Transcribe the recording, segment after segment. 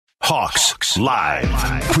Hawks Live.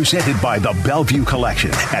 Presented by the Bellevue Collection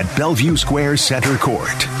at Bellevue Square Center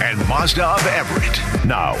Court and Mazda of Everett.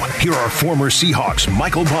 Now, here are former Seahawks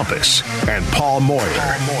Michael Bumpus and Paul Moyer.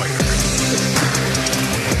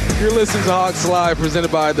 You're listening to Hawks Live, presented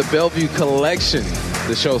by the Bellevue Collection.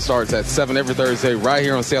 The show starts at 7 every Thursday right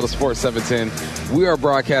here on Seattle Sports 710. We are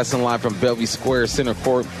broadcasting live from Bellevue Square Center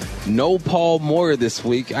Court. No Paul Moyer this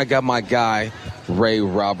week. I got my guy, Ray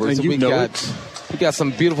Roberts. And we got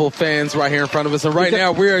some beautiful fans right here in front of us. And right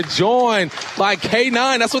now we are joined by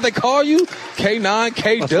K9. That's what they call you? K9,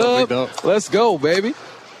 K-Dub. Let's go, baby.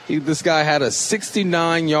 This guy had a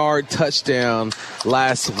 69-yard touchdown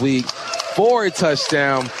last week. For a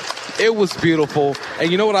touchdown. It was beautiful.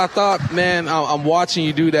 And you know what I thought? Man, I'm watching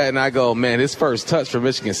you do that, and I go, man, his first touch for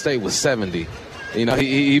Michigan State was 70. You know,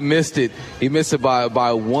 he missed it. He missed it by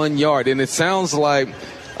 1 yard. And it sounds like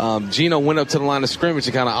Gino went up to the line of scrimmage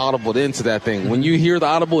and kind of audibled into that thing. When you hear the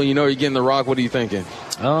audible and you know you're getting the rock, what are you thinking?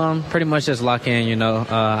 Pretty much just lock in, you know.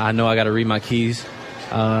 I know I got to read my keys.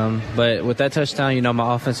 But with that touchdown, you know,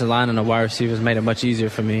 my offensive line and the wide receivers made it much easier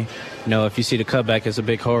for me. You know, if you see the cutback, it's a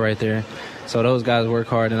big hole right there. So those guys work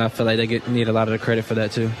hard, and I feel like they need a lot of the credit for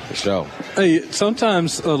that too. For sure. Hey,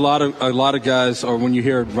 sometimes a lot of guys, or when you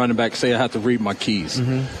hear a running back say, "I have to read my keys,"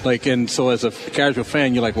 and so as a casual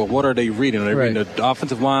fan, you're like, "Well, what are they reading? Are they reading the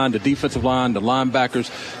offensive line, the defensive line, the linebackers?"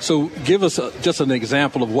 So give us just an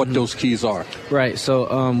example of what those keys are. Right.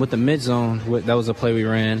 So with the mid zone, that was a play we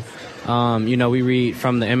ran. You know, we read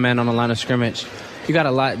from the end man on the line of scrimmage. You got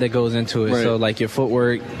a lot that goes into it. Right. So like your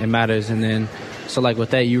footwork, it matters, and then. So, like, with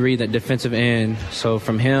that, you read that defensive end. So,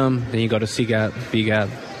 from him, then you go to C gap, B gap,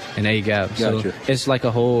 and A gap. Gotcha. So, it's like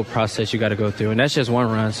a whole process you got to go through. And that's just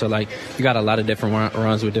one run. So, like, you got a lot of different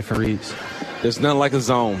runs with different reads. There's nothing like a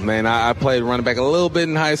zone, man. I played running back a little bit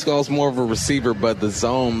in high school. I was more of a receiver, but the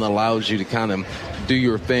zone allows you to kind of do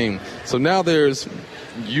your thing. So, now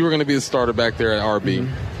you're going to be the starter back there at RB.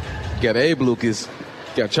 You got Abe Lucas.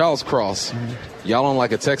 You got Charles Cross. Y'all on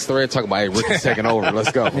like a text thread talking about, hey, Ricky's taking over.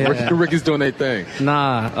 Let's go. Yeah. Ricky's doing their thing.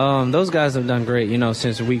 Nah, those guys have done great, you know,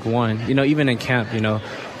 since week one. You know, even in camp, you know,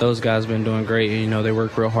 those guys have been doing great. You know, they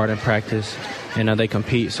work real hard in practice, and they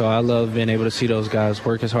compete. So I love being able to see those guys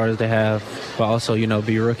work as hard as they have, but also, you know,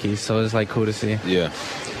 be rookies. So it's, like, cool to see. Yeah.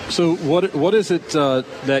 So what is it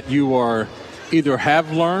that you are either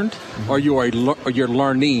have learned or you're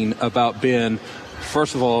learning about being –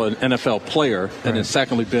 first of all, an NFL player, and then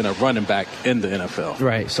secondly, being a running back in the NFL.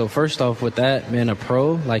 Right. So first off, with that, being a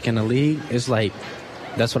pro, like in the league, it's like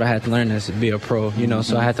that's what I had to learn is to be a pro, you know.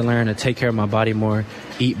 So I had to learn to take care of my body more,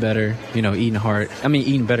 eat better, you know,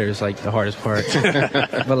 eating better is like the hardest part.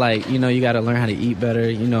 But like, you know, you got to learn how to eat better,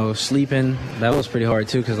 you know, sleeping. That was pretty hard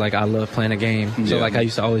too because like I love playing a game. So like I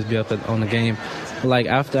used to always be up on the game. But like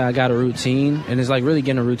after I got a routine, and it's like really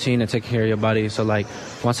getting a routine and taking care of your body. So like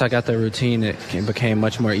once I got the routine, it became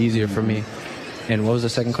much more easier for me. And what was the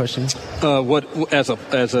second question? What as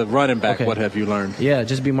a running back, what have you learned? Yeah,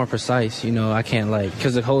 just be more precise. You know, I can't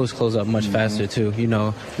because the holes close up much faster too. You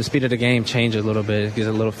know, the speed of the game changes a little bit. It gets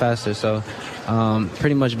a little faster. So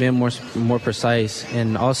pretty much being more precise,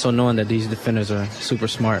 and also knowing that these defenders are super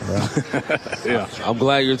smart, bro. Yeah. I'm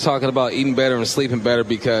glad you're talking about eating better and sleeping better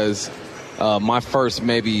because my first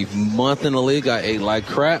maybe month in the league, I ate like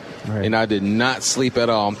crap, and I did not sleep at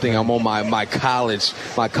all. I'm thinking I'm on my college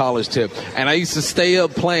tip, and I used to stay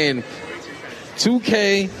up playing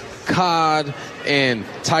 2K, COD, and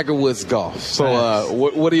Tiger Woods golf. So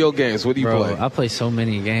what are your games? What do you play? I play so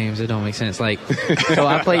many games. It don't make sense. Like, so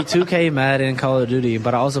I play 2K, Madden, Call of Duty,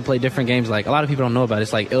 but I also play different games. Like a lot of people don't know about it.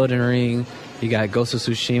 It's like Elden Ring. You got Ghost of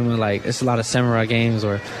Tsushima, like it's a lot of samurai games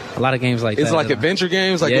or a lot of games like that. It's like adventure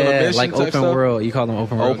games, like like open stuff? World. You call them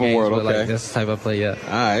open world games, world, but like that's the type I play. Yeah.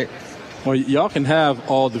 All right. Well, y'all can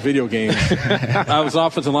have all the video games. I was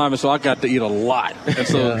offensive lineman, so I got to eat a lot. And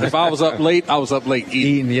so if I was up late, I was up late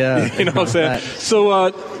eating. Yeah. You know what I'm saying?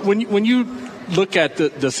 So when you look at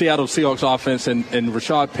the Seattle Seahawks offense and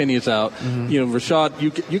Rashad Penny is out, you know, Rashad,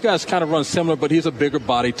 you guys kind of run similar, but he's a bigger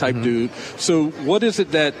body type dude. So what is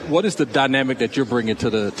the dynamic that you're bringing to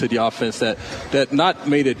the offense that not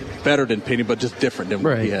made it better than Penny, but just different than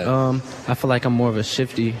what he had? I feel like I'm more of a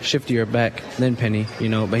shiftier back than Penny, you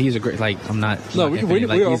know, but he's a great, like, I'm not. No, we're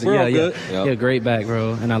all good. Yeah, great back,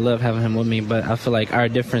 bro, and I love having him with me, but I feel like our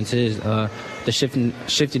difference is the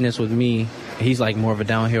shiftiness with me. He's like more of a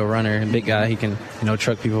downhill runner and big guy. He can, you know,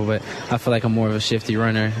 truck people, but I feel like I'm more of a shifty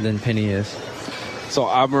runner than Penny is. So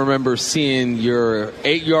I remember seeing your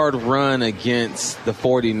 8-yard run against the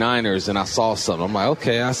 49ers, and I saw something. I'm like,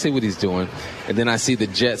 okay, I see what he's doing. And then I see the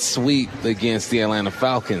jet sweep against the Atlanta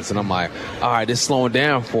Falcons, and I'm like, all right, it's slowing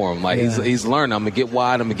down for him. Like, he's learning. I'm going to get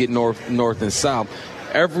wide. I'm going to get north and south.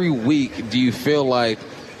 Every week, do you feel like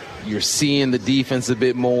you're seeing the defense a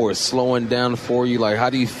bit more, slowing down for you? Like,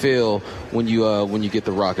 how do you feel when you get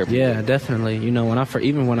the rock every Yeah, week? definitely. You know, when I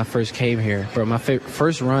first came here, bro, my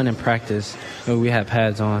first run in practice, we had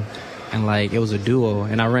pads on, and like it was a duo,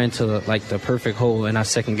 and I ran to like the perfect hole, and I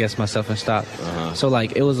second guessed myself and stopped. So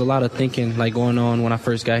like it was a lot of thinking like going on when I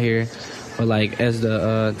first got here. But like as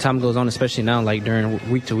the time goes on, especially now, like during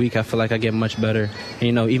week to week, I feel like I get much better. And,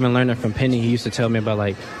 you know, even learning from Penny, he used to tell me about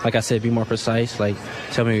like I said, be more precise. Like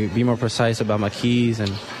tell me be more precise about my keys and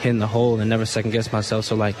hitting the hole and never second guess myself.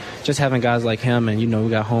 So like just having guys like him, and you know we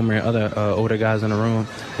got Homer and other older guys in the room.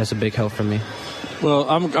 That's a big help for me. Well,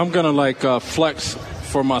 I'm gonna like flex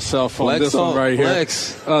for myself on this one right here.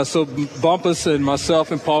 So Bumpus and myself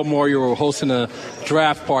and Paul Moyer were hosting a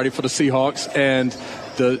draft party for the Seahawks, and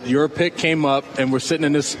your pick came up, and we're sitting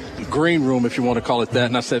in this green room, if you want to call it that.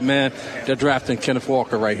 And I said, man, they're drafting Kenneth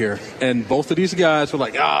Walker right here. And both of these guys were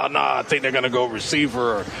like, I think they're going to go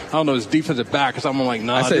receiver. Or, I don't know, his defensive back or something. I'm like,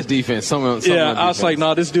 nah. I said defense. I was like,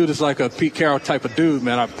 this dude is like a Pete Carroll type of dude,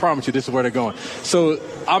 man. I promise you this is where they're going. So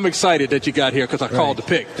I'm excited that you got here because I called the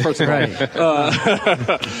pick, first of all.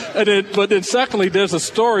 But then secondly, there's a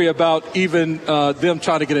story about even them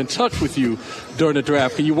trying to get in touch with you during the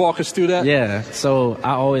draft. Can you walk us through that? Yeah, so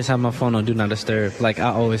I always have my phone on Do Not Disturb. Like, I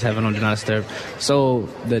always have it on Do Not Disturb. So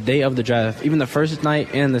the day of the draft, even the first night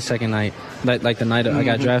and the second night, like the night I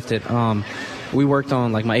got drafted, we worked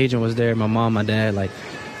on, like, my agent was there, my mom, my dad. Like,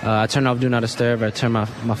 I turned off Do Not Disturb. I turned my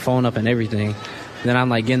phone up and everything. Then I'm,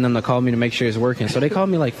 like, getting them to call me to make sure it's working. So they called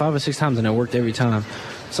me, like, 5 or 6 times, and it worked every time.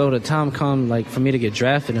 So the time come, like, for me to get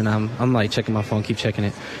drafted, and I'm like, checking my phone, keep checking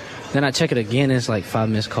it. Then I check it again, and it's like 5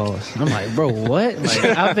 missed calls. I'm like, bro, what? Like,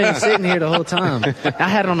 I've been sitting here the whole time. I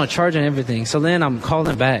had it on a charger and everything. So then I'm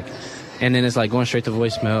calling back, and then it's like going straight to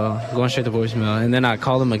voicemail. And then I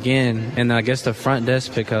call them again, and I guess the front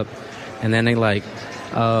desk pick up, and then they like,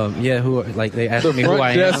 they asked me who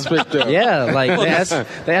I am. Yeah, like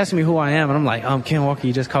they asked me who I am, and I'm like, Ken Walker,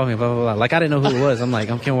 you just called me, blah blah blah. Like I didn't know who it was. I'm like,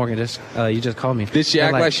 I'm Ken Walker, you just called me. Did she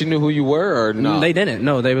act like she knew who you were, or no? They didn't.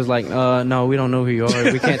 No, they was like, no, we don't know who you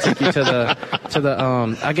are. We can't take you to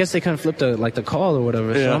the. I guess they couldn't flip the call or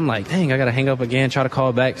whatever. So I'm like, dang, I gotta hang up again, try to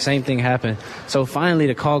call back. Same thing happened. So finally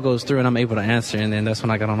the call goes through, and I'm able to answer, and then that's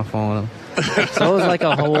when I got on the phone. So it was like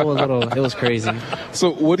it was crazy.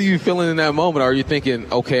 So what are you feeling in that moment? Are you thinking,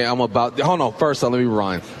 okay, hold on, first let me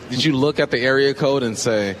rewind. Did you look at the area code and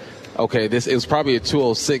say, okay, it was probably a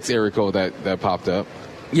 206 area code that popped up?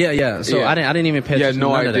 Yeah. So I didn't even pay attention to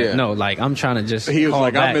none of that. No, like I'm trying to just He was call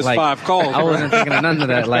like, back. I missed 5 calls. I wasn't thinking of none of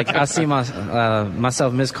that. Like I see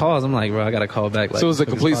myself miss calls. I'm like, bro, I got to call back. Like, so it was a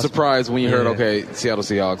complete surprise when you heard, okay, Seattle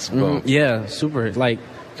Seahawks. Mm-hmm. Yeah, super. Like,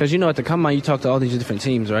 because at the combine you talk to all these different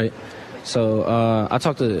teams, right? So I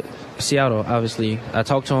talked to Seattle, obviously. I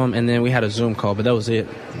talked to them, and then we had a Zoom call, but that was it.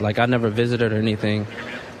 Like, I never visited or anything.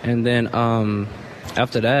 And then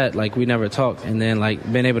after that, like, we never talked. And then,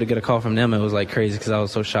 like, being able to get a call from them, it was, like, crazy because I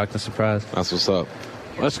was so shocked and surprised. That's what's up.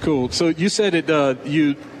 That's cool. So you said that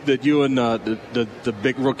you and the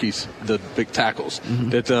big rookies, the big tackles,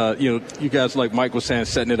 that you guys, like Mike was saying,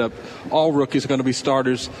 setting it up. All rookies are going to be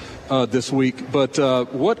starters this week. But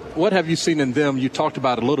what have you seen in them? You talked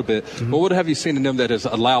about it a little bit, but what have you seen in them that has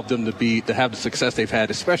allowed them to have the success they've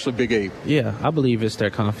had, especially Big Abe? Yeah, I believe it's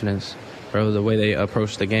their confidence, bro. The way they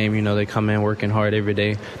approach the game, they come in working hard every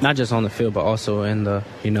day, not just on the field, but also in the,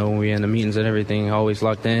 when we're in the meetings and everything, always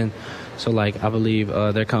locked in. So, like, I believe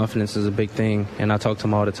their confidence is a big thing, and I talk to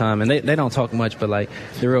them all the time. And they don't talk much, but, like,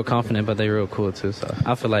 they're real confident, but they're real cool, too. So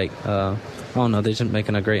I feel like, I don't know, they're just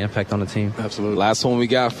making a great impact on the team. Absolutely. Last one we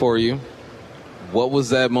got for you. What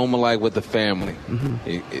was that moment like with the family?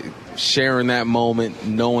 Sharing that moment,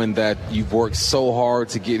 knowing that you've worked so hard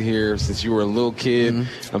to get here since you were a little kid.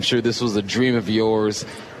 I'm sure this was a dream of yours.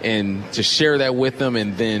 And to share that with them,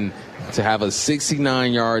 and then to have a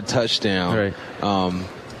 69-yard touchdown. Right.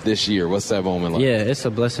 This year, what's that moment like? Yeah, it's a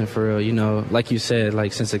blessing for real. Like you said,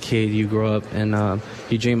 like since a kid you grow up and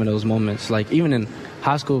you dream of those moments. Like even in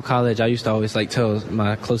high school, college, I used to always like tell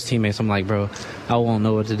my close teammates, I'm like, bro, I won't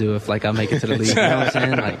know what to do if like I make it to the league. You know what I'm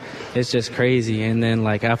saying? Like it's just crazy. And then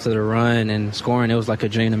like after the run and scoring, it was like a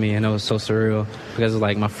dream to me, and it was so surreal because it was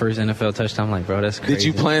like my first NFL touchdown. I'm like, bro, that's crazy. Did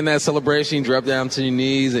you plan that celebration? Drop down to your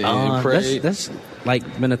knees and pray? That's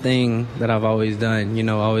like been a thing that I've always done.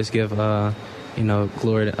 Always give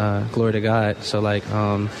glory to God. So,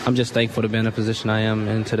 I'm just thankful to be in the position I am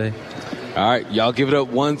in today. All right, y'all give it up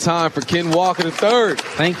one time for Ken Walker III.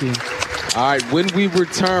 Thank you. All right, when we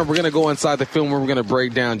return, we're going to go inside the film where we're going to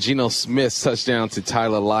break down Geno Smith's touchdown to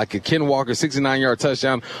Tyler Lockett. Ken Walker, 69-yard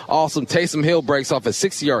touchdown. Awesome. Taysom Hill breaks off a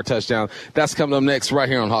 60-yard touchdown. That's coming up next right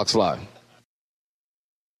here on Hawks Live.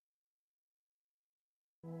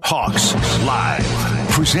 Hawks Live.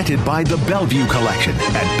 Presented by the Bellevue Collection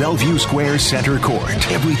at Bellevue Square Center Court.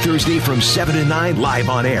 Every Thursday from 7 to 9, live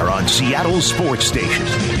on air on Seattle's sports station.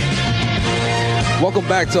 Welcome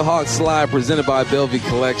back to Hawks Live, presented by Bellevue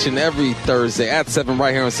Collection. Every Thursday at 7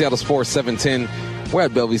 right here on Seattle Sports 710. We're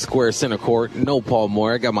at Bellevue Square Center Court. No Paul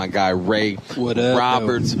Moore. I got my guy Ray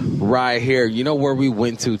Roberts right here. You know where we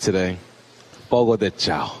went to today? Fogo de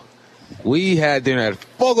Chao. We had dinner at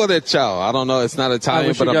Fogo de Chao. I don't know. It's not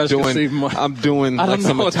Italian, but I'm doing like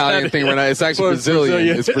some Italian thing right now. It's actually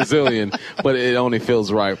Brazilian. It's Brazilian, but it only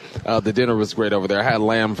feels right. The dinner was great over there. I had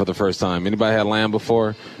lamb for the first time. Anybody had lamb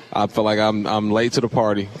before? I feel like I'm late to the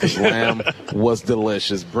party because lamb was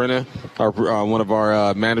delicious. Brenna, one of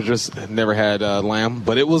our managers, never had lamb,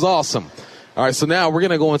 but it was awesome. All right, so now we're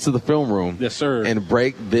going to go into the film room. Yes, sir. And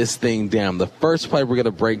break this thing down. The first play we're going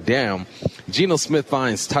to break down, Geno Smith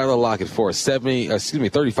finds Tyler Lockett for a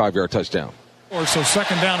 35-yard touchdown. So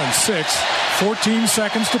second down and 6. 14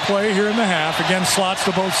 seconds to play here in the half. Again, slots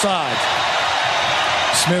to both sides.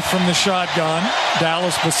 Smith from the shotgun.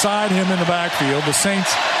 Dallas beside him in the backfield. The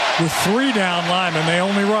Saints with 3 down linemen. They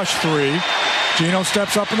only rush 3. Geno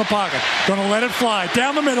steps up in the pocket. Going to let it fly.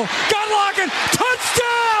 Down the middle. Got Lockett.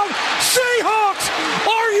 Touchdown! Seahawks!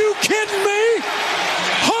 Are you kidding me?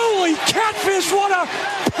 Holy catfish, what a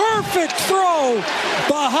perfect throw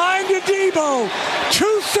behind Adebo.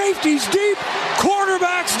 2 safeties deep,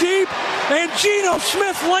 quarterbacks deep, and Geno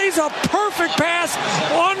Smith lays a perfect pass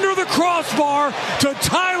under the crossbar to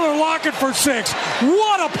Tyler Lockett for 6.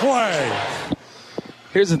 What a play!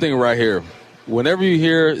 Here's the thing right here. Whenever you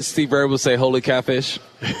hear Steve Variable say holy catfish,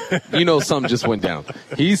 you know something just went down.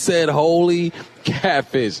 He said holy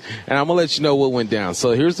catfish. And I'm going to let you know what went down.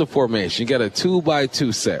 So here's the formation. You got a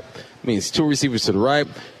 2-by-2 set. Means 2 receivers to the right,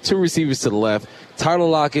 2 receivers to the left. Tyler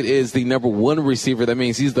Lockett is the number 1 receiver. That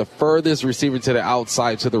means he's the furthest receiver to the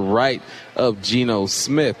outside, to the right of Geno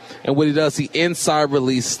Smith. And what he does, he inside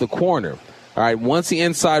releases the corner. All right, once he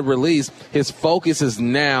inside release, his focus is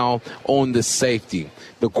now on the safety.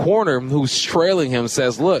 The corner who's trailing him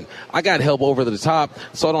says, look, I got help over the top,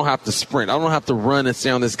 so I don't have to sprint. I don't have to run and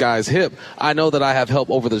stay on this guy's hip. I know that I have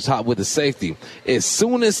help over the top with the safety. As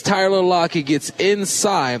soon as Tyler Lockett gets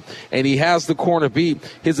inside and he has the corner beat,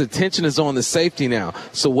 his attention is on the safety now.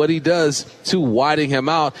 So what he does to widen him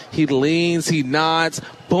out, he leans, he nods,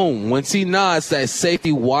 boom. Once he nods, that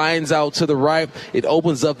safety winds out to the right. It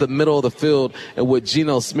opens up the middle of the field. And what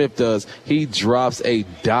Geno Smith does, he drops a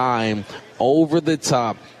dime over the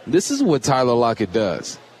top. This is what Tyler Lockett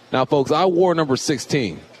does. Now, folks, I wore number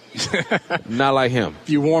 16. Not like him.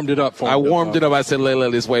 You warmed it up for him. I warmed it up. I said,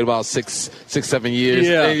 let this wait about 6-7 years.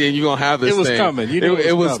 Yeah. And you're going to have this thing. It was coming. You knew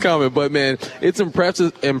it was coming. But, man, it's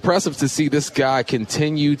impressive to see this guy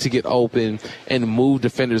continue to get open and move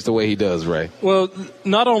defenders the way he does, Ray. Well,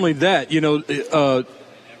 not only that,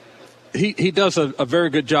 he does a very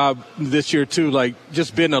good job this year, too, like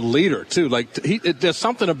just being a leader, too. Like there's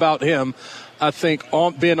something about him, I think,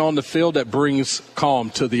 being on the field that brings calm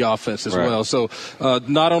to the offense as well. So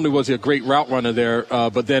not only was he a great route runner there,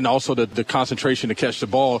 but then also the concentration to catch the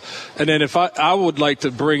ball. And then if I would like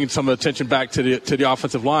to bring some attention back to the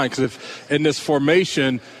offensive line, because if in this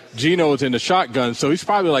formation – Geno is in the shotgun, so he's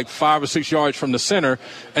probably like 5 or 6 yards from the center,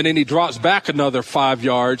 and then he drops back another 5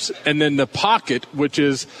 yards, and then the pocket, which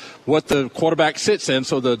is what the quarterback sits in,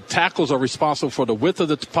 so the tackles are responsible for the width of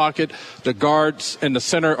the pocket, the guards and the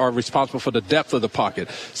center are responsible for the depth of the pocket.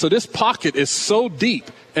 So this pocket is so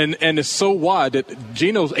deep and it's so wide that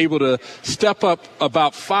Geno's able to step up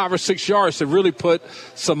about 5 or 6 yards to really put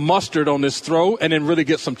some mustard on this throw and then really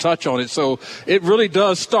get some touch on it. So it really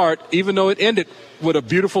does start, even though it ended with a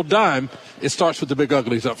beautiful dime, it starts with the big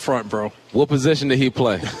uglies up front, bro. What position did he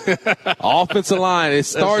play? Offensive line. It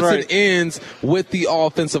starts and ends with the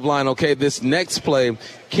offensive line. Okay, this next play,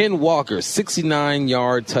 Ken Walker,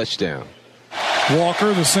 69-yard touchdown.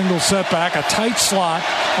 Walker, the single setback, a tight slot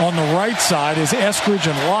on the right side is Eskridge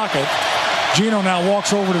and Lockett. Geno now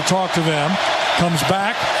walks over to talk to them, comes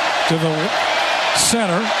back to the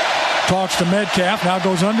center, talks to Metcalf, now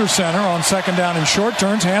goes under center on second down and short,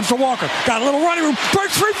 turns, hands to Walker. Got a little running room,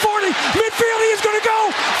 breaks 340, midfield, he is going to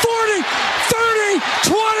go, 40, 30,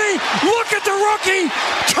 20, look at the rookie,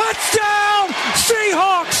 touchdown,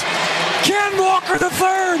 Seahawks, Ken Walker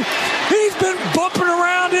III, He's been bumping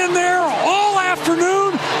around in there all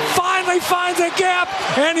afternoon. Finally finds a gap,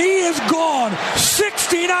 and he is gone.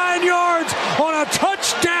 69 yards on a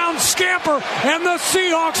touchdown scamper, and the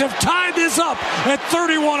Seahawks have tied this up at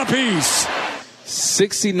 31 apiece.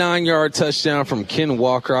 69-yard touchdown from Ken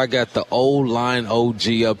Walker. I got the O-line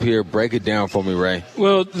OG up here. Break it down for me, Ray.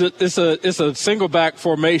 Well, it's a single back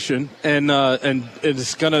formation, and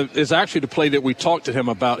it's actually the play that we talked to him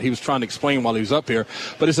about. He was trying to explain while he was up here,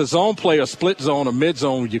 but it's a zone play, a split zone, or mid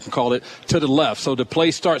zone, you can call it, to the left. So the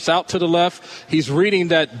play starts out to the left. He's reading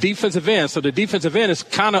that defensive end. So the defensive end is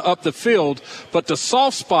kind of up the field, but the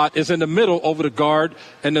soft spot is in the middle over the guard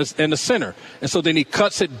and the center. And so then he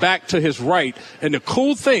cuts it back to his right. And the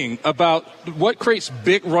cool thing about what creates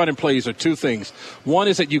big running plays are two things. One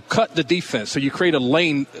is that you cut the defense, so you create a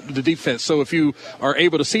lane, the defense. So if you are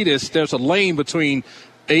able to see this, there's a lane between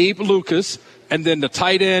Abe Lucas and then the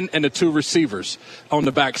tight end and the two receivers on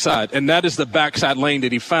the backside. And that is the backside lane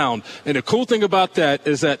that he found. And the cool thing about that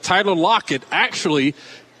is that Tyler Lockett, actually,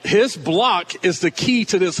 his block is the key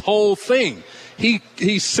to this whole thing.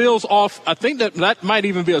 He seals off, I think that might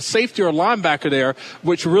even be a safety or linebacker there,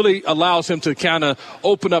 which really allows him to kind of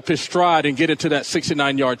open up his stride and get into that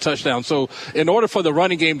 69-yard touchdown. So in order for the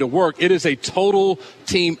running game to work, it is a total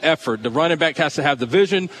team effort. The running back has to have the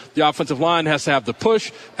vision, the offensive line has to have the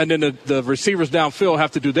push, and then the receivers downfield have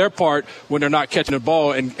to do their part when they're not catching the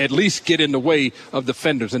ball and at least get in the way of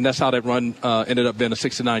defenders. And that's how that run ended up being a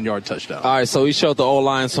 69-yard touchdown. All right, so he showed the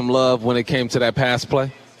O-line some love when it came to that pass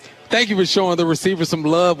play. Thank you for showing the receiver some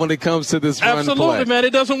love when it comes to this run play. Absolutely, man.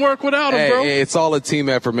 It doesn't work without him, bro. It's all a team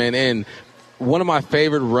effort, man. And one of my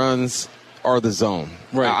favorite runs are the zone.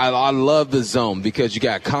 Right. I love the zone because you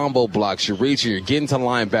got combo blocks, you're reaching, you're getting to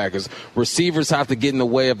linebackers. Receivers have to get in the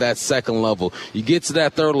way of that second level. You get to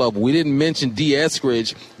that third level. We didn't mention D.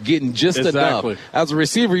 Eskridge getting just enough. As a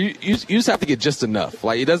receiver, you just have to get just enough.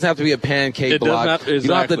 Like, it doesn't have to be a pancake block. You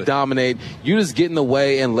don't have to dominate. You just get in the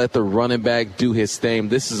way and let the running back do his thing.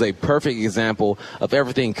 This is a perfect example of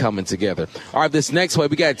everything coming together. All right, this next way,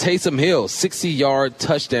 we got Taysom Hill, 60-yard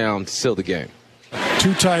touchdown to seal the game.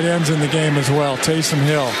 Two tight ends in the game as well. Taysom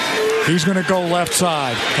Hill. He's going to go left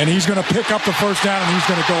side, and he's going to pick up the first down, and he's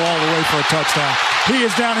going to go all the way for a touchdown. He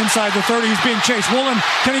is down inside the 30. He's being chased. Woolen,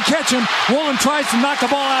 can he catch him? Woolen tries to knock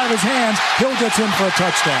the ball out of his hands. Hill gets in for a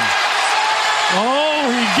touchdown. Oh,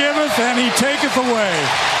 he giveth and he taketh away.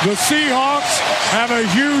 The Seahawks have a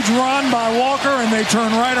huge run by Walker, and they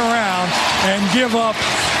turn right around and give up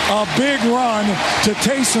a big run to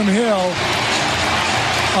Taysom Hill.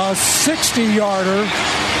 A 60-yarder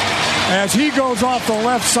as he goes off the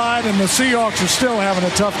left side, and the Seahawks are still having a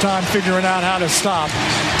tough time figuring out how to stop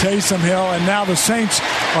Taysom Hill. And now the Saints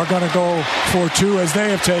are going to go for two as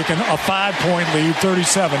they have taken a 5-point lead,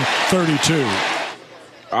 37-32.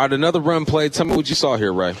 All right, another run play. Tell me what you saw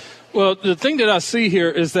here, Ray. Well, the thing that I see here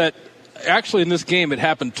is that actually in this game it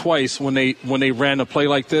happened twice when they ran a play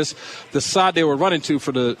like this. The side they were running to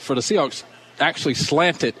for the Seahawks actually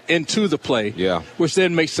slanted into the play, which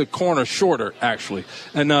then makes the corner shorter, actually,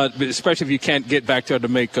 and especially if you can't get back there to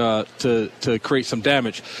make to create some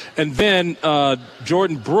damage. And then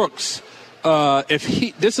Jordan Brooks,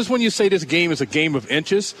 this is when you say this game is a game of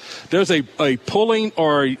inches. There's a pulling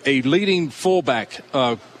or a leading fullback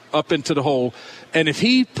up into the hole, and if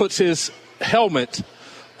he puts his helmet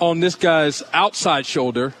on this guy's outside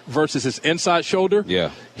shoulder versus his inside shoulder,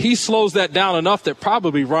 he slows that down enough that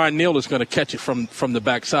probably Ryan Neal is going to catch it from the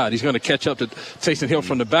backside. He's going to catch up to Taysom Hill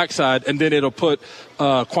from the backside, and then it'll put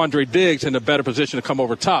Quandre Diggs in a better position to come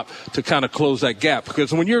over top to kind of close that gap.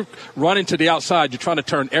 Because when you're running to the outside, you're trying to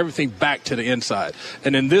turn everything back to the inside.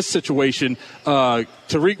 And in this situation,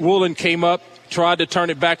 Tariq Woolen came up, tried to turn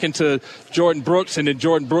it back into Jordan Brooks, and then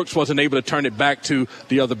Jordan Brooks wasn't able to turn it back to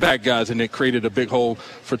the other bad guys, and it created a big hole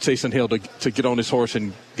for Taysom Hill to get on his horse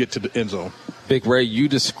and get to the end zone. Big Ray, you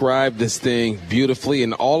described this thing beautifully,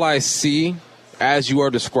 and all I see as you are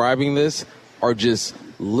describing this are just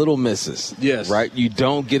little misses. Yes. Right? You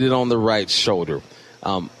don't get it on the right shoulder.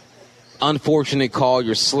 Unfortunate call.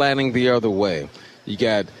 You're slanting the other way. You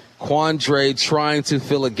got Quandre trying to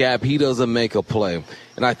fill a gap. He doesn't make a play.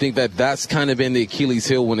 And I think that's kind of been the Achilles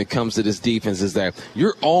heel when it comes to this defense, is that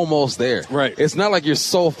you're almost there. Right. It's not like you're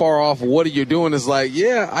so far off. What are you doing? It's like,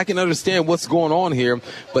 yeah, I can understand what's going on here.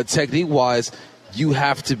 But technique-wise, you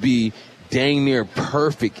have to be dang near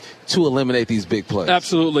perfect to eliminate these big plays.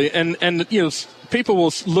 Absolutely. And you know, people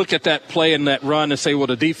will look at that play and that run and say, well,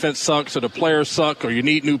 the defense sucks or the players suck or you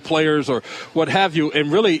need new players or what have you.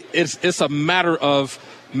 And really, it's a matter of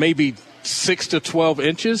maybe 6 to 12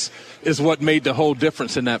 inches is what made the whole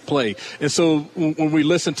difference in that play. And so when we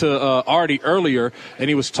listened to Artie earlier, and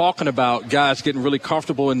he was talking about guys getting really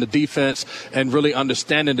comfortable in the defense and really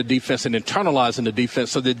understanding the defense and internalizing the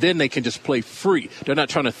defense so that then they can just play free. They're not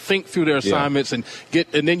trying to think through their assignments and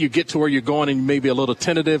then you get to where you're going and you may be a little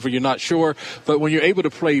tentative or you're not sure. But when you're able to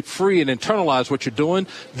play free and internalize what you're doing,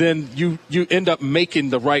 then you end up making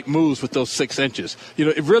the right moves with those 6 inches. You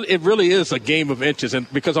know, it really is a game of inches.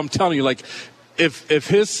 And because I'm telling you, like, if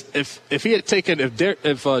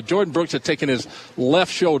Jordan Brooks had taken his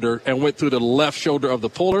left shoulder and went through the left shoulder of the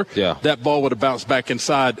puller, that ball would have bounced back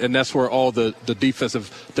inside, and that's where all the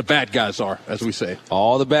bad guys are, as we say.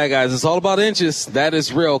 All the bad guys. It's all about inches. That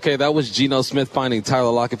is real. Okay, that was Geno Smith finding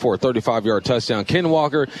Tyler Lockett for a 35-yard touchdown. Ken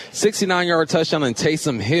Walker, 69-yard touchdown, and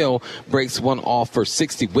Taysom Hill breaks one off for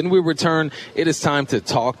 60. When we return, it is time to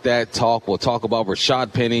talk that talk. We'll talk about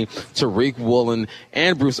Rashad Penny, Tariq Woolen,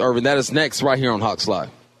 and Bruce Irvin. That is next right here on Hawks Live.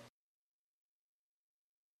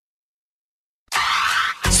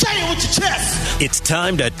 Say it with your chest. It's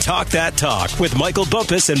time to talk that talk with Michael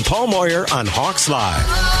Bumpus and Paul Moyer on Hawks Live.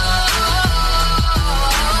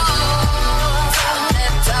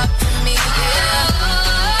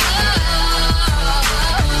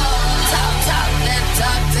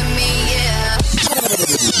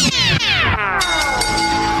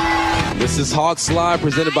 This is Hawks Live,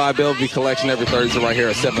 presented by Bellevue Collection every Thursday right here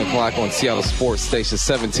at 7 o'clock on Seattle Sports Station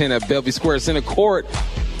 710 at Bellevue Square Center Court.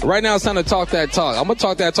 Right now it's time to talk that talk. I'm going to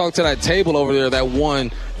talk that talk to that table over there that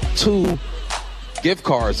won 2 gift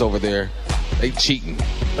cards over there. They cheating.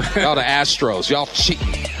 Y'all the Astros. Y'all cheating.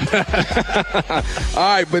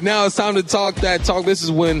 All right, but now it's time to talk that talk. This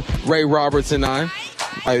is when Ray Roberts and I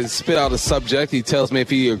spit out a subject. He tells me if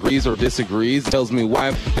he agrees or disagrees. He tells me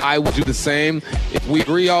why I would do the same. If we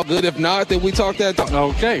agree, all good. If not, then we talk that talk.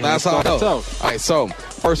 Okay. That's how it goes. All right, so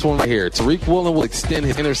first one right here. Tariq Woolen will extend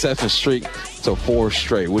his interception streak to 4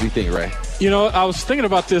 straight. What do you think, Ray? You know, I was thinking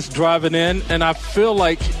about this driving in, and I feel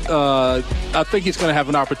like I think he's going to have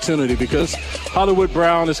an opportunity because Hollywood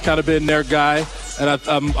Brown has kind of been their guy, and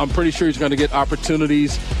I'm pretty sure he's going to get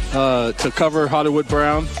opportunities to cover Hollywood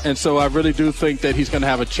Brown. And so I really do think that he's going to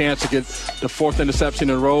have a chance to get the 4th interception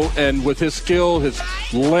in a row. And with his skill, his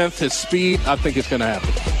length, his speed, I think it's going to happen.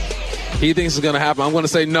 He thinks it's going to happen. I'm going to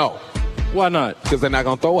say no. Why not? Because they're not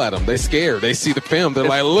going to throw at him. They're scared. They see the film. They're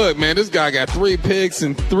like, look, man, this guy got 3 picks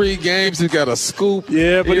in 3 games. He's got a scoop.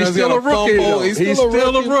 Yeah, but he's still a rookie. He's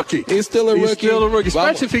still a rookie. He's still a rookie.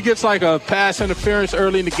 Especially if he gets like a pass interference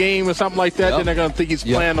early in the game or something like that, then they're going to think he's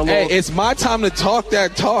playing a little. Hey, it's my time to talk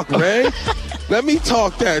that talk, Ray. Let me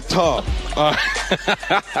talk that talk.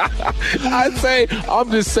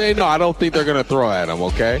 I'm just saying, no, I don't think they're going to throw at him,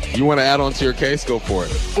 okay? You want to add on to your case? Go for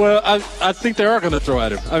it. Well, I think they are going to throw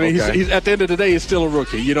at him. I mean, he's at the end of the day, he's still a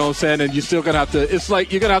rookie. You know what I'm saying? And you're still going to have to – it's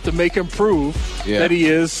like you're going to have to make him prove that he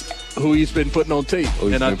is who he's been putting on tape.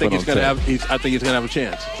 And I think he's going to have a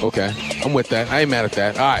chance. Okay. I'm with that. I ain't mad at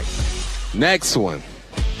that. All right. Next one.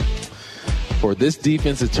 For this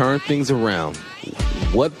defense to turn things around,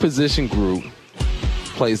 what position group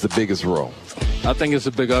plays the biggest role? I think it's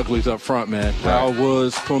the big uglies up front, man. Howard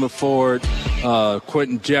Woods, Poona Ford,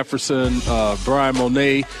 Quentin Jefferson, Brian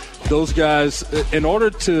Monet. Those guys, in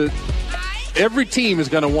order to – every team is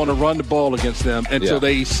going to want to run the ball against them until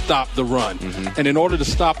they stop the run. Mm-hmm. And in order to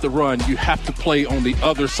stop the run, you have to play on the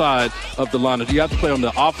other side of the line. You have to play on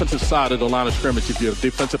the offensive side of the line of scrimmage if you're a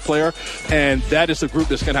defensive player. And that is the group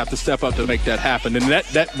that's going to have to step up to make that happen. And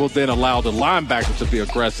that will then allow the linebackers to be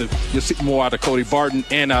aggressive. You'll see more out of Cody Barton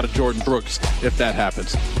and out of Jordan Brooks if that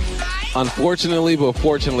happens. Unfortunately, but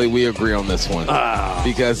fortunately, we agree on this one.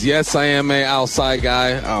 Because, yes, I am an outside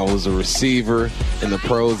guy. I was a receiver in the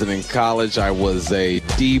pros and in college. I was a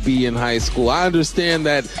DB in high school. I understand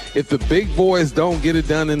that if the big boys don't get it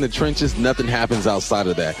done in the trenches, nothing happens outside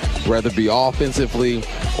of that. Whether it be offensively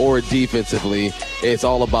or defensively, it's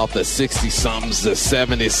all about the 60-somethings, the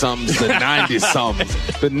 70-somethings, the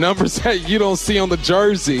 90-somethings. The numbers that you don't see on the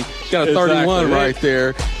jersey. You got a 31 right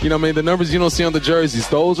there. You know what I mean? The numbers you don't see on the jerseys,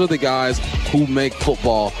 those are the guys who make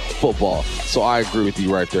football. So I agree with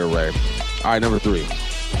you right there, Ray. All right, number 3.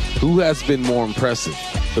 Who has been more impressive,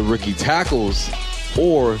 the rookie tackles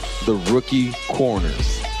or the rookie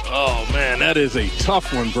corners? Oh, man, that is a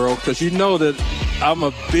tough one, bro, because you know that I'm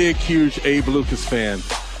a big, huge Abe Lucas fan.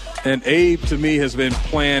 And Abe, to me, has been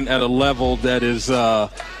playing at a level that is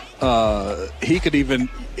he could even,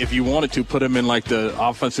 if you wanted to, put him in like the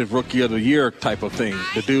offensive rookie of the year type of thing.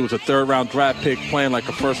 The dude was a third-round draft pick, playing like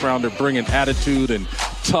a first-rounder, bringing attitude and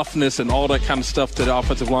toughness and all that kind of stuff to the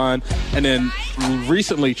offensive line. And then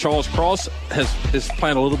recently, Charles Cross is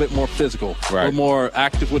playing a little bit more physical, a little more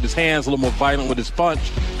active with his hands, a little more violent with his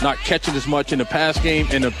punch, not catching as much in the pass game,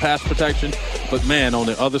 in the pass protection. But, man, on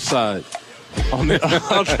the other side, break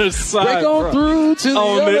on through to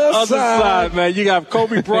the other side, man. You got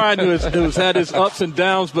Kobe Bryant, who's had his ups and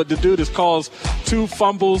downs, but the dude has caused 2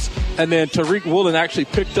 fumbles, and then Tariq Woolen actually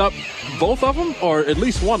picked up both of them, or at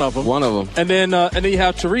least one of them. And then you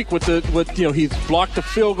have Tariq with he's blocked a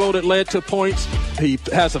field goal that led to points. He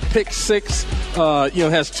has a pick 6.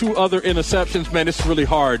 Has 2 other interceptions. Man, it's really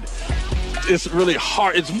hard. It's really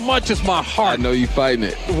hard. As much as my heart, I know you fighting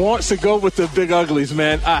it, wants to go with the big uglies,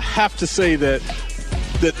 man, I have to say that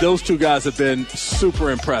those 2 guys have been super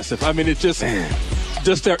impressive. I mean, it's just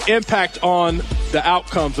their impact on the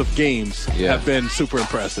outcomes of games have been super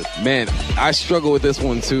impressive. Man, I struggle with this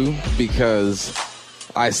one too because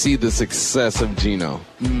I see the success of Geno.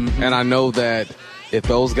 Mm-hmm. And I know that if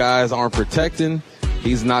those guys aren't protecting,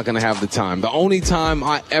 he's not going to have the time. The only time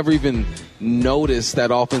I ever even noticed that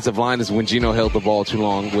offensive line is when Geno held the ball too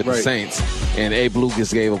long with the Saints and Abe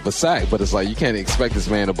Lucas gave up a sack. But it's like you can't expect this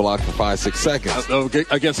man to block for 5-6 seconds.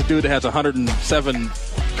 Against a dude that has 107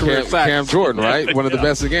 career sacks. Cam Jordan, right? One of the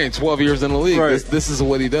best in the game. 12 years in the league. Right. This is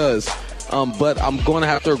what he does. But I'm going to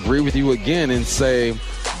have to agree with you again and say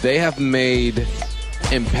they have made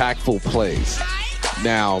impactful plays.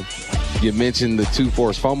 Now, you mentioned the 2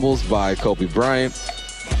 forced fumbles by Kobe Bryant.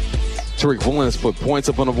 Tariq Woolen has put points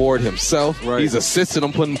up on the board himself. Right. He's assisted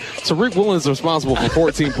on putting. Tariq Woolen is responsible for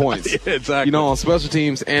 14 points. Yeah, exactly. On special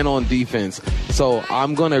teams and on defense. So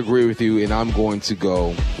I'm going to agree with you, and I'm going to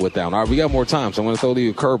go with that one. All right, we got more time, so I'm going to throw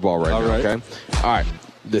you a curveball now. Right. Okay. All right.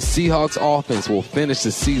 The Seahawks offense will finish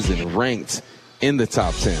the season ranked in the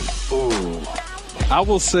top 10. Ooh. I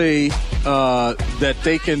will say that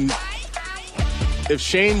they can. If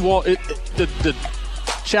Shane the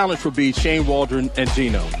challenge would be Shane Waldron and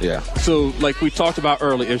Geno. Yeah. So, like we talked about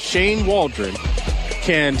earlier, if Shane Waldron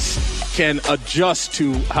can adjust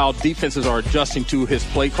to how defenses are adjusting to his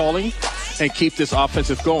play calling and keep this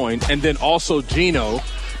offensive going, and then also Geno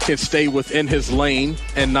can stay within his lane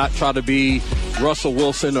and not try to be Russell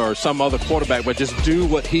Wilson or some other quarterback, but just do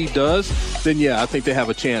what he does, then yeah, I think they have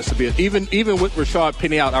a chance to be even with Rashad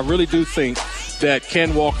Penny out. I really do think that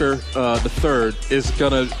Ken Walker III is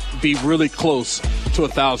going to be really close to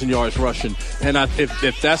 1,000 yards rushing. And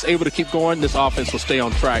if that's able to keep going, this offense will stay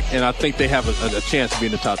on track. And I think they have a chance to be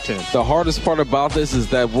in the top 10. The hardest part about this is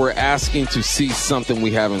that we're asking to see something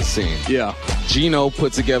we haven't seen. Yeah. Geno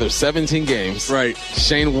put together 17 games. Right.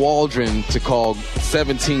 Shane Waldron to call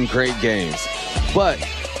 17 great games. But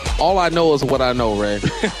all I know is what I know, Ray.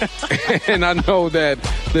 And I know that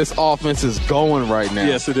this offense is going right now.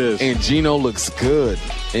 Yes, it is. And Geno looks good.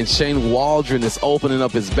 And Shane Waldron is opening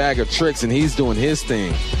up his bag of tricks, and he's doing his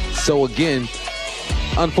thing. So, again,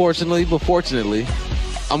 unfortunately, but fortunately,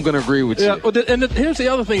 I'm going to agree with you. And here's the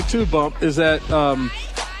other thing, too, Bump, is that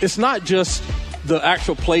it's not just the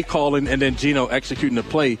actual play calling and then Geno executing the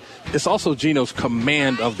play. It's also Geno's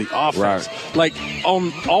command of the offense. Right. Like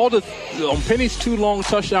on Penny's 2 long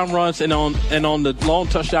touchdown runs and on the long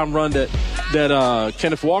touchdown run that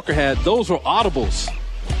Kenneth Walker had, those were audibles.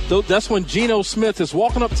 That's when Geno Smith is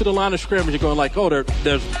walking up to the line of scrimmage and going like, oh,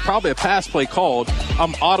 there's probably a pass play called.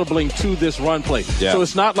 I'm audibling to this run play. Yeah. So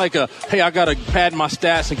it's not like hey, I got to pad my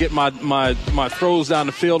stats and get my throws down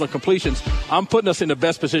the field and completions. I'm putting us in the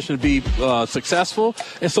best position to be successful.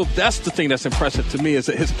 And so that's the thing that's impressive to me is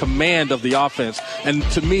that his command of the offense. And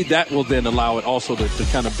to me, that will then allow it also to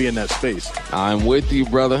kind of be in that space. I'm with you,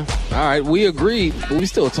 brother. All right, we agree, but we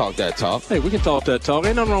still talk that talk. Hey, we can talk that talk.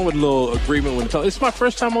 Ain't nothing wrong with a little agreement when we talk. It's my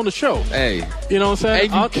first time on the show. Hey. You know what I'm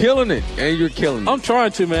saying? And you're killing it. And you're killing it. I'm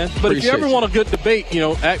trying to, man. But if you ever want a good debate,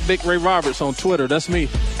 at Big Ray Roberts on Twitter. That's me.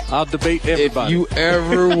 I'll debate everybody. If you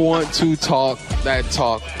ever want to talk that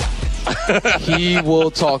talk, he will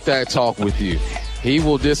talk that talk with you. He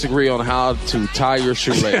will disagree on how to tie your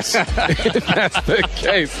shoelace. If that's the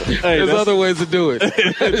case. There's other ways to do it.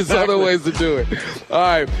 There's other ways to do it. All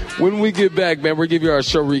right. When we get back, man, we'll give you our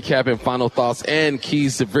show recap and final thoughts and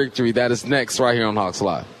keys to victory. That is next right here on Hawks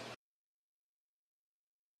Live.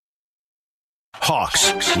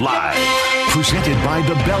 Hawks Live, presented by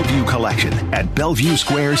the Bellevue Collection at Bellevue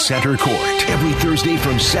Square Center Court. Every Thursday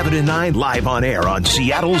from 7 to 9, live on air on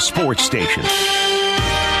Seattle's sports station.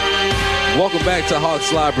 Welcome back to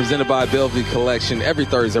Hawks Live, presented by Bellevue Collection. Every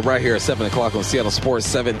Thursday right here at 7 o'clock on Seattle Sports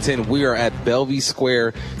 710. We are at Bellevue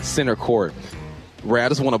Square Center Court. Ray, I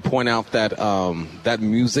just want to point out that that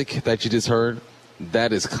music that you just heard,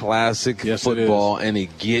 that is classic football, and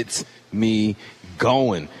it gets me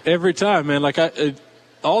going every time, man. Like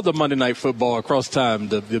all the Monday Night Football across time,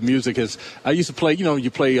 the music is. I used to play.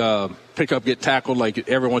 You play pick up, get tackled. Like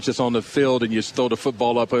everyone's just on the field, and you just throw the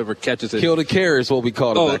football up. Whoever catches it, kill the carry is what we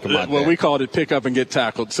called it back in my day. Well, we called it pick up and get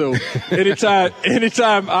tackled. So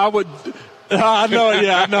anytime I would. I know.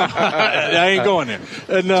 I ain't going there.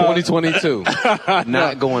 And, 2022,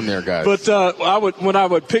 not going there, guys. But when I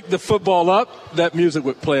would pick the football up, that music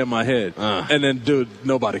would play in my head, and then, dude,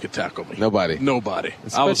 nobody could tackle me. Nobody.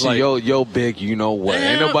 Especially I was like, yo, big, you know what?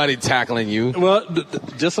 Ain't nobody tackling you. Well,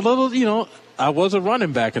 just a little, I was a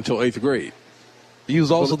running back until 8th grade. He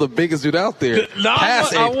was also the biggest dude out there.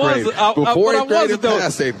 Past 8th grade. Before 8th grade and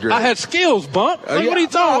past 8th grade. I had skills, Bump. What are you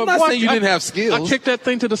talking about? I'm not saying you didn't have skills. I kicked that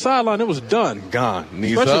thing to the sideline. It was done. Gone.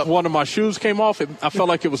 Knees Especially up. if one of my shoes came off. I felt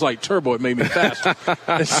like it was like turbo. It made me faster.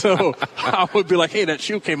 And so I would be like, hey, that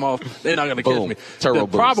shoe came off. They're not going to catch me. Turbo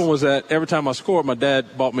the problem was that every time I scored, my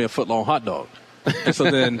dad bought me a foot-long hot dog. And so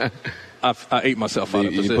then I ate myself out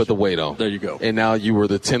of position. You put the weight on. There you go. And now you were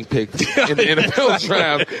the 10th pick in the NFL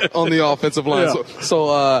draft on the offensive line. Yeah.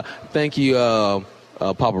 So thank you,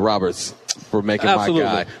 Papa Roberts, for making Absolutely.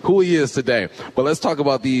 my guy who he is today. But let's talk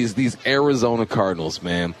about these Arizona Cardinals,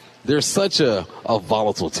 man. They're such a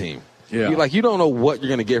volatile team. Yeah. You don't know what you're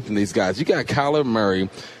going to get from these guys. You got Kyler Murray,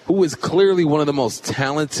 who is clearly one of the most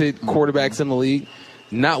talented quarterbacks in the league.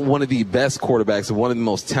 Not one of the best quarterbacks, but one of the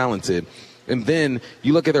most talented. And then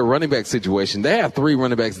you look at their running back situation. They have 3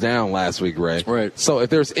 running backs down last week, Ray. Right. So if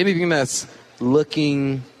there's anything that's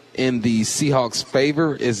looking in the Seahawks'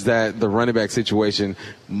 favor, is that the running back situation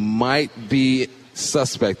might be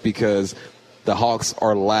suspect because the Hawks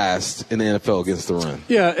are last in the NFL against the run.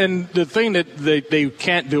 Yeah, and the thing that they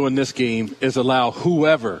can't do in this game is allow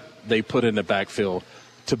whoever they put in the backfield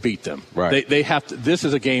to beat them. Right. They have to. This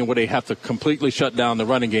is a game where they have to completely shut down the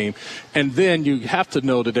running game, and then you have to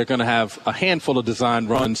know that they're going to have a handful of design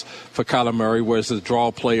runs for Kyler Murray, where it's a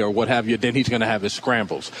draw play or what have you. Then he's going to have his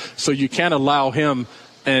scrambles. So you can't allow him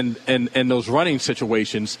and those running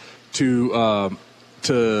situations to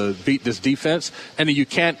beat this defense, and then you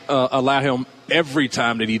can't allow him every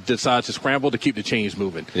time that he decides to scramble to keep the chains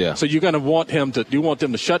moving. Yeah. So you're going to want them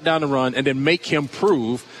to shut down the run and then make him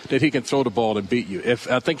prove that he can throw the ball and beat you.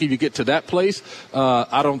 I think if you get to that place,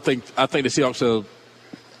 I think the Seahawks are.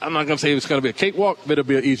 I'm not going to say it's going to be a cakewalk, but it'll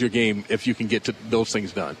be an easier game if you can get to those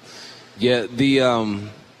things done. Yeah, the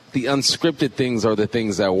unscripted things are the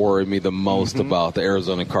things that worry me the most about the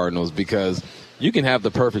Arizona Cardinals, because you can have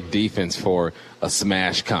the perfect defense for a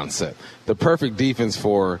smash concept, the perfect defense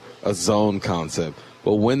for a zone concept.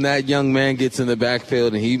 But when that young man gets in the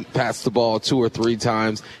backfield and he passes the ball 2 or 3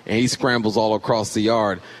 times and he scrambles all across the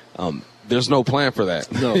yard, there's no plan for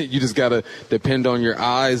that. No. You just got to depend on your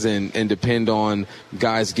eyes and depend on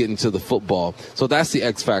guys getting to the football. So that's the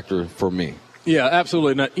X factor for me. Yeah,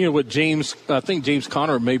 absolutely. Now, with James, I think James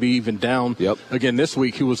Conner maybe even down again this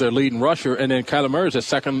week. He was their leading rusher. And then Kyler Murray is their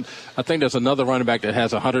second. I think there's another running back that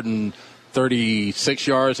has 136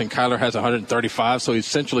 yards, and Kyler has 135. So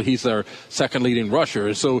essentially he's their second leading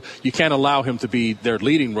rusher. So you can't allow him to be their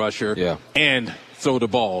leading rusher and throw the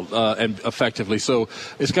ball and effectively. So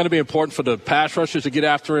it's going to be important for the pass rushers to get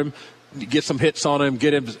after him, get some hits on him,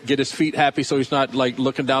 get his feet happy so he's not like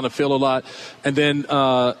looking down the field a lot. And then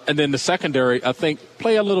the secondary, I think,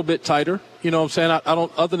 play a little bit tighter. You know what I'm saying? I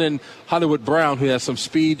don't, other than Hollywood Brown, who has some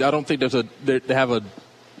speed, I don't think they have a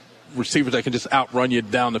receivers that can just outrun you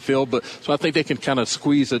down the field. But so I think they can kind of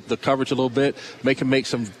squeeze the coverage a little bit, make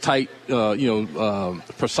some tight,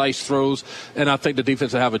 precise throws. And I think the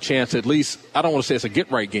defense will have a chance, at least, I don't want to say it's a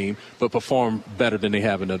get-right game, but perform better than they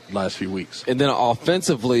have in the last few weeks. And then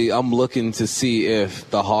offensively, I'm looking to see if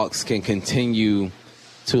the Hawks can continue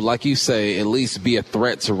to, like you say, at least be a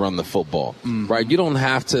threat to run the football, right? You don't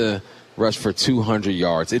have to rush for 200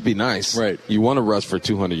 yards. It'd be nice. Right. You want to rush for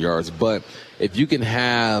 200 yards, but if you can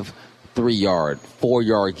have 3-yard,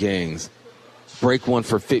 4-yard gains, break one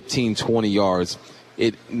for 15, 20 yards,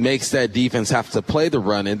 it makes that defense have to play the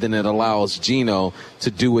run, and then it allows Geno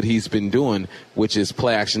to do what he's been doing, which is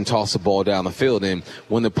play action, toss the ball down the field. And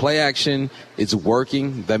when the play action is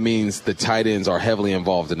working, that means the tight ends are heavily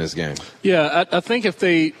involved in this game. Yeah, I think if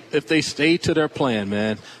they stay to their plan,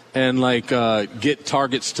 man, and get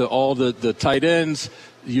targets to all the tight ends,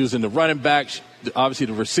 using the running backs, obviously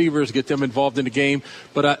the receivers, get them involved in the game.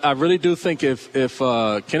 But I really do think if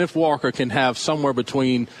Kenneth Walker can have somewhere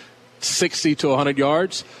between 60 to 100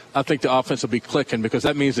 yards, I think the offense will be clicking, because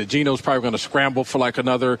that means that Geno's probably going to scramble for like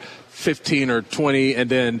another 15 or 20, and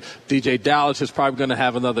then DJ Dallas is probably going to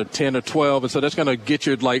have another 10 or 12, and so that's going to get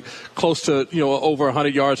you like close to over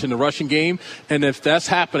 100 yards in the rushing game. And if that's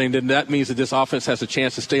happening, then that means that this offense has a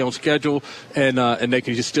chance to stay on schedule, and they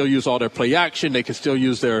can just still use all their play action. They can still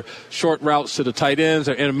use their short routes to the tight ends,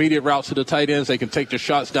 their intermediate routes to the tight ends. They can take their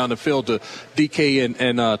shots down the field to DK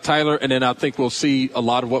and Tyler, and then I think we'll see a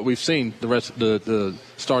lot of what we've seen the rest of the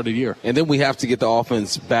start of the year. And then we have to get the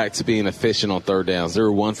offense back to being efficient on third downs. They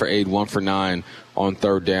were 1 for 8, 1 for 9 on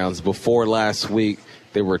third downs. Before last week,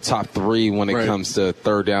 they were top 3 when it comes to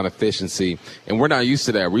third down efficiency. And we're not used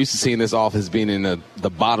to that. We're used to seeing this offense being in the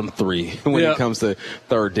bottom 3 when it comes to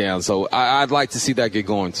third down. So I'd like to see that get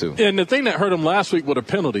going too. And the thing that hurt them last week were the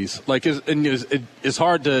penalties. It's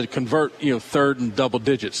hard to convert, third and double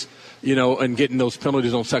digits, and getting those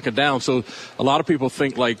penalties on second down. So a lot of people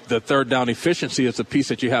think like the third down efficiency is a piece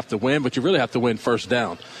that you have to win, but you really have to win first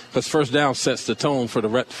down, because first down sets the tone for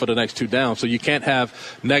the next 2 downs. So you can't have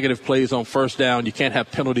negative plays on first down. You can't have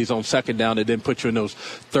penalties on second down and then put you in those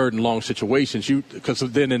third and long situations. Because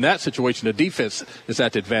then in that situation, the defense is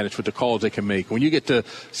at the advantage with the calls they can make. When you get to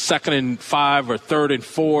 2nd and 5 or 3rd and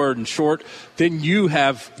 4 and short, then you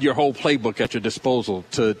have your whole playbook at your disposal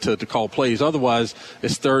to call plays. Otherwise,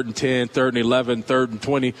 it's 3rd and 10, 3rd and 11, 3rd and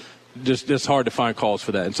 20. Just hard to find calls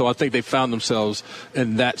for that. And so I think they found themselves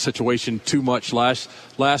in that situation too much last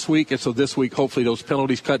week. And so this week, hopefully those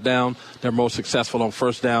penalties cut down. They're more successful on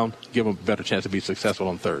first down, give them a better chance to be successful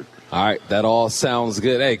on third. All right, that all sounds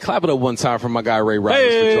good. Hey, clap it up one time for my guy Ray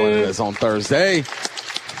Roberts for joining us on Thursday.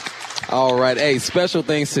 All right, hey, special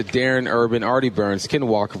thanks to Darren Urban, Artie Burns, Ken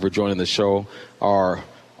Walker for joining the show. Our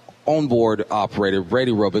onboard operator,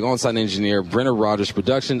 Brady Robick, on-site engineer, Brenner Rogers,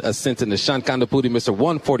 production assistant, Nishan Kandapudi, Mr.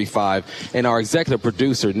 145, and our executive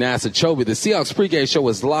producer, NASA Chobe. The Seahawks pregame show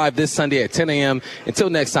is live this Sunday at 10 a.m.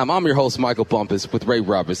 Until next time, I'm your host, Michael Bumpus, with Ray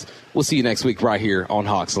Roberts. We'll see you next week right here on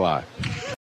Hawks Live.